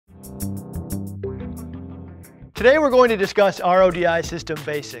Today we're going to discuss RODI system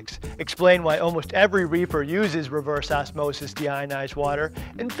basics, explain why almost every reefer uses reverse osmosis deionized water,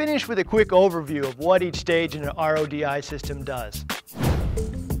 and finish with a quick overview of what each stage in an RODI system does.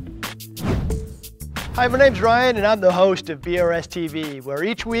 Hi, my name's Ryan and I'm the host of BRStv, where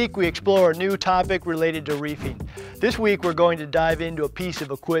each week we explore a new topic related to reefing. This week we're going to dive into a piece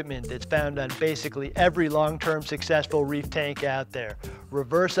of equipment that's found on basically every long-term successful reef tank out there: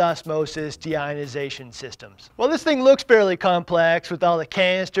 reverse osmosis deionization systems. While this thing looks fairly complex with all the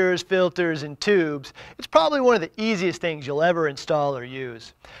canisters, filters, and tubes, it's probably one of the easiest things you'll ever install or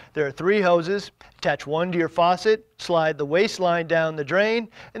use. There are 3 hoses. Attach one to your faucet, slide the waistline down the drain,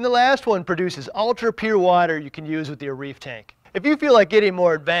 and the last one produces ultra pure water you can use with your reef tank. If you feel like getting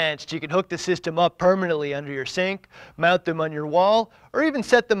more advanced, you can hook the system up permanently under your sink, mount them on your wall, or even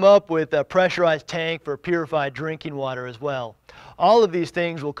set them up with a pressurized tank for purified drinking water as well. All of these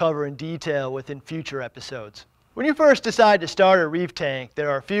things we'll cover in detail within future episodes. When you first decide to start a reef tank, there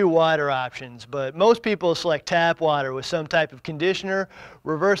are a few water options, but most people select tap water with some type of conditioner,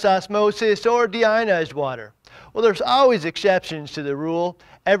 reverse osmosis, or deionized water. Well, there's always exceptions to the rule.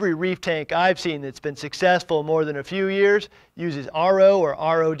 Every reef tank I've seen that's been successful more than a few years uses RO or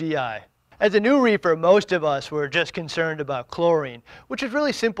RODI. As a new reefer, most of us were just concerned about chlorine, which is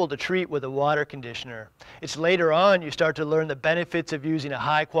really simple to treat with a water conditioner. It's later on you start to learn the benefits of using a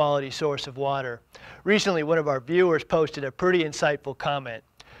high-quality source of water. Recently, one of our viewers posted a pretty insightful comment.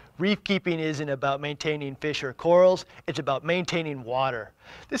 Reef keeping isn't about maintaining fish or corals, it's about maintaining water.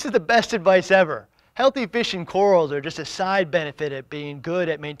 This is the best advice ever. Healthy fish and corals are just a side benefit at being good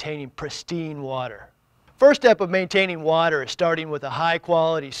at maintaining pristine water. First step of maintaining water is starting with a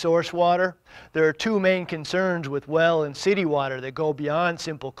high-quality source water. There are 2 main concerns with well and city water that go beyond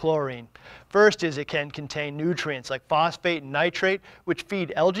simple chlorine. First is it can contain nutrients like phosphate and nitrate, which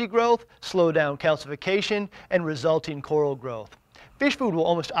feed algae growth, slow down calcification, and resulting coral growth. Fish food will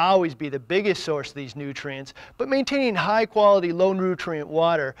almost always be the biggest source of these nutrients, but maintaining high-quality, low-nutrient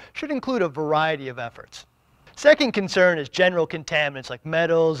water should include a variety of efforts. Second concern is general contaminants like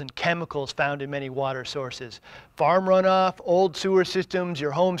metals and chemicals found in many water sources. Farm runoff, old sewer systems, your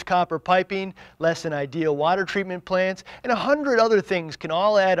home's copper piping, less than ideal water treatment plants, and 100 other things can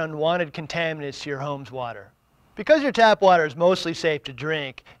all add unwanted contaminants to your home's water. Because your tap water is mostly safe to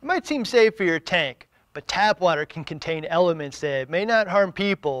drink, it might seem safe for your tank, but tap water can contain elements that may not harm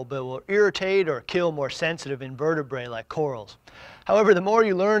people but will irritate or kill more sensitive invertebrates like corals. However, the more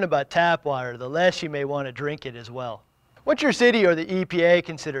you learn about tap water, the less you may want to drink it as well. What your city or the EPA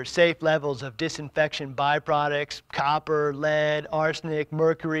considers safe levels of disinfection byproducts, copper, lead, arsenic,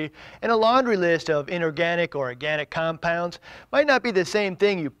 mercury, and a laundry list of inorganic or organic compounds might not be the same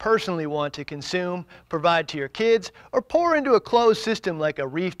thing you personally want to consume, provide to your kids, or pour into a closed system like a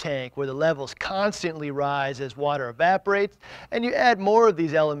reef tank where the levels constantly rise as water evaporates and you add more of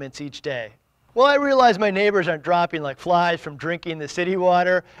these elements each day. Well, I realize my neighbors aren't dropping like flies from drinking the city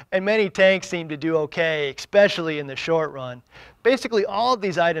water, and many tanks seem to do okay, especially in the short run. Basically, all of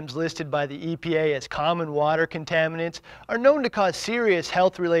these items listed by the EPA as common water contaminants are known to cause serious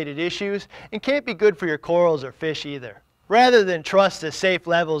health-related issues and can't be good for your corals or fish either. Rather than trust the safe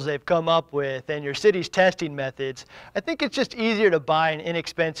levels they've come up with and your city's testing methods, I think it's just easier to buy an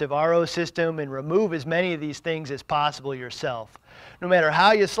inexpensive RO system and remove as many of these things as possible yourself. No matter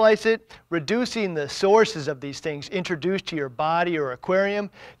how you slice it, reducing the sources of these things introduced to your body or aquarium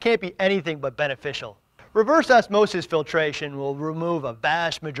can't be anything but beneficial. Reverse osmosis filtration will remove a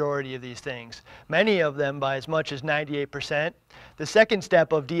vast majority of these things, many of them by as much as 98%. The second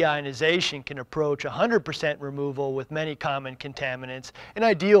step of deionization can approach 100% removal with many common contaminants, and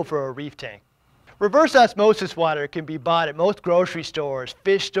ideal for a reef tank. Reverse osmosis water can be bought at most grocery stores,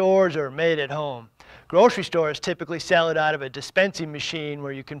 fish stores, or made at home. Grocery stores typically sell it out of a dispensing machine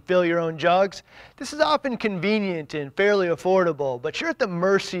where you can fill your own jugs. This is often convenient and fairly affordable, but you're at the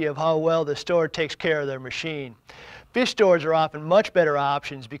mercy of how well the store takes care of their machine. Fish stores are often much better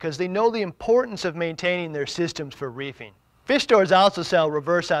options because they know the importance of maintaining their systems for reefing. Fish stores also sell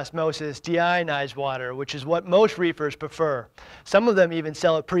reverse osmosis deionized water, which is what most reefers prefer. Some of them even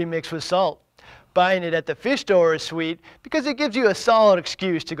sell it pre-mixed with salt. Buying it at the fish store is sweet because it gives you a solid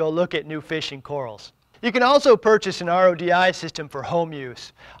excuse to go look at new fish and corals. You can also purchase an RODI system for home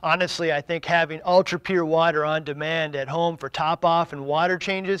use. Honestly, I think having ultra pure water on demand at home for top off and water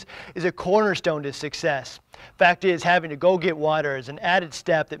changes is a cornerstone to success. Fact is, having to go get water is an added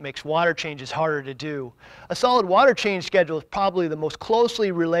step that makes water changes harder to do. A solid water change schedule is probably the most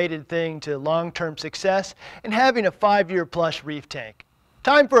closely related thing to long-term success in having a 5-year plus reef tank.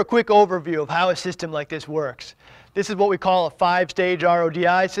 Time for a quick overview of how a system like this works. This is what we call a 5-stage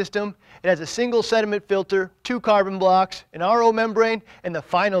RODI system. It has a single sediment filter, 2 carbon blocks, an RO membrane, and the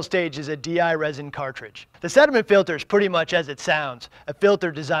final stage is a DI resin cartridge. The sediment filter is pretty much as it sounds, a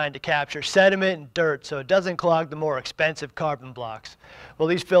filter designed to capture sediment and dirt so it doesn't clog the more expensive carbon blocks. Well,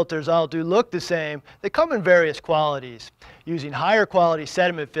 these filters all do look the same. They come in various qualities. Using higher quality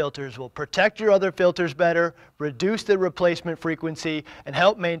sediment filters will protect your other filters better, reduce the replacement frequency, and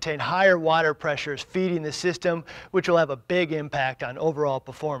help maintain higher water pressures feeding the system, which will have a big impact on overall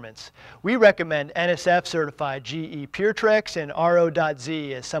performance. We recommend NSF certified GE PureTrex and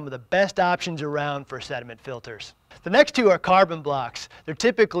RO.Z as some of the best options around for sediment filters. The next two are carbon blocks. They're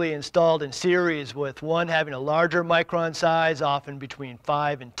typically installed in series, with one having a larger micron size, often between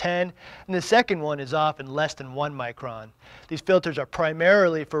 5 and 10, and the second one is often less than 1 micron. These filters are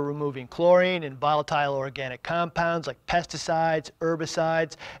primarily for removing chlorine and volatile organic compounds like pesticides,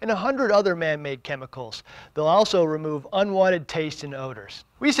 herbicides, and 100 other man-made chemicals. They'll also remove unwanted tastes and odors.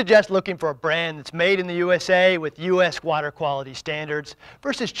 We suggest looking for a brand that's made in the USA with US water quality standards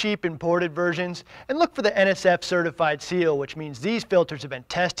versus cheap imported versions, and look for the NSF certified seal, which means these filters have been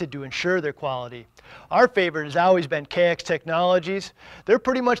tested to ensure their quality. Our favorite has always been KX Technologies. They're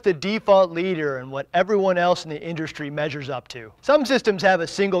pretty much the default leader in what everyone else in the industry measures up to. Some systems have a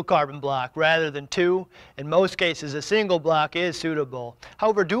single carbon block rather than 2. In most cases, a single block is suitable.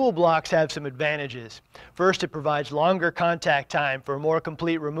 However, dual blocks have some advantages. First, it provides longer contact time for a more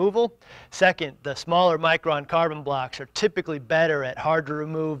complete removal. Second, the smaller micron carbon blocks are typically better at hard to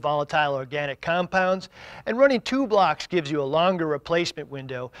remove volatile organic compounds, and running 2 blocks gives you a longer replacement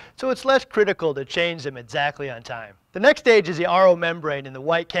window, so it's less critical to change them exactly on time. The next stage is the RO membrane in the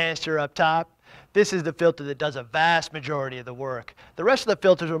white canister up top. This is the filter that does a vast majority of the work. The rest of the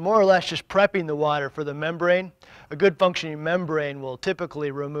filters are more or less just prepping the water for the membrane. A good functioning membrane will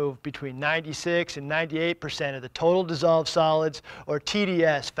typically remove between 96 and 98% of the total dissolved solids, or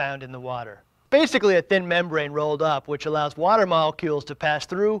TDS, found in the water. Basically a thin membrane rolled up, which allows water molecules to pass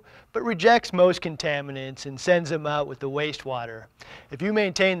through, but rejects most contaminants and sends them out with the wastewater. If you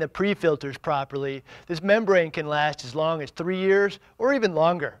maintain the pre-filters properly, this membrane can last as long as 3 years or even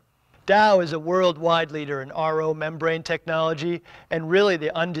longer. Dow is a worldwide leader in RO membrane technology and really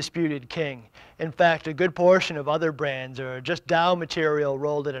the undisputed king. In fact, a good portion of other brands are just Dow material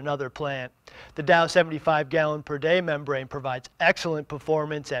rolled at another plant. The Dow 75-gallon per day membrane provides excellent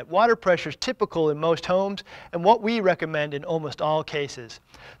performance at water pressures typical in most homes and what we recommend in almost all cases.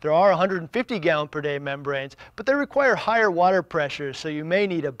 There are 150-gallon per day membranes, but they require higher water pressures, so you may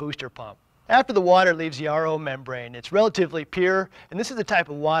need a booster pump. After the water leaves the RO membrane, it's relatively pure, and this is the type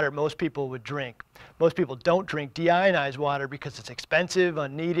of water most people would drink. Most people don't drink deionized water because it's expensive,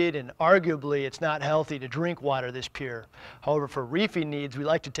 unneeded, and arguably it's not healthy to drink water this pure. However, for reefing needs, we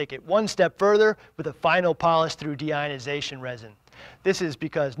like to take it one step further with a final polish through deionization resin. This is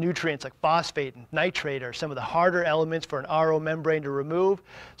because nutrients like phosphate and nitrate are some of the harder elements for an RO membrane to remove.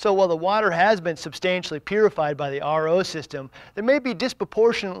 So while the water has been substantially purified by the RO system, there may be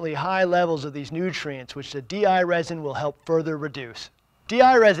disproportionately high levels of these nutrients, which the DI resin will help further reduce.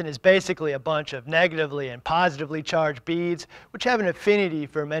 DI resin is basically a bunch of negatively and positively charged beads, which have an affinity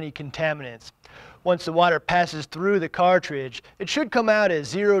for many contaminants. Once the water passes through the cartridge, it should come out as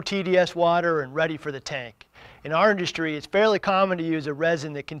 0 TDS water and ready for the tank. In our industry, it's fairly common to use a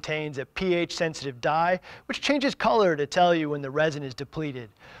resin that contains a pH-sensitive dye, which changes color to tell you when the resin is depleted.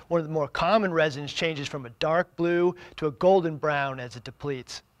 One of the more common resins changes from a dark blue to a golden brown as it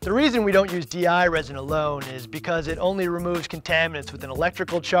depletes. The reason we don't use DI resin alone is because it only removes contaminants with an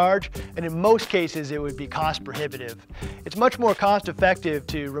electrical charge, and in most cases it would be cost prohibitive. It's much more cost effective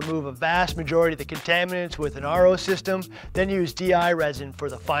to remove a vast majority of the contaminants with an RO system than use DI resin for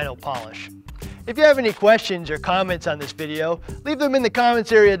the final polish. If you have any questions or comments on this video, leave them in the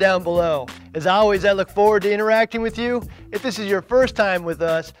comments area down below. As always, I look forward to interacting with you. If this is your first time with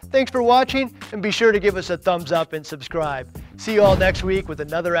us, thanks for watching, and be sure to give us a thumbs up and subscribe. See you all next week with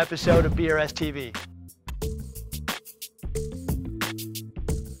another episode of BRStv.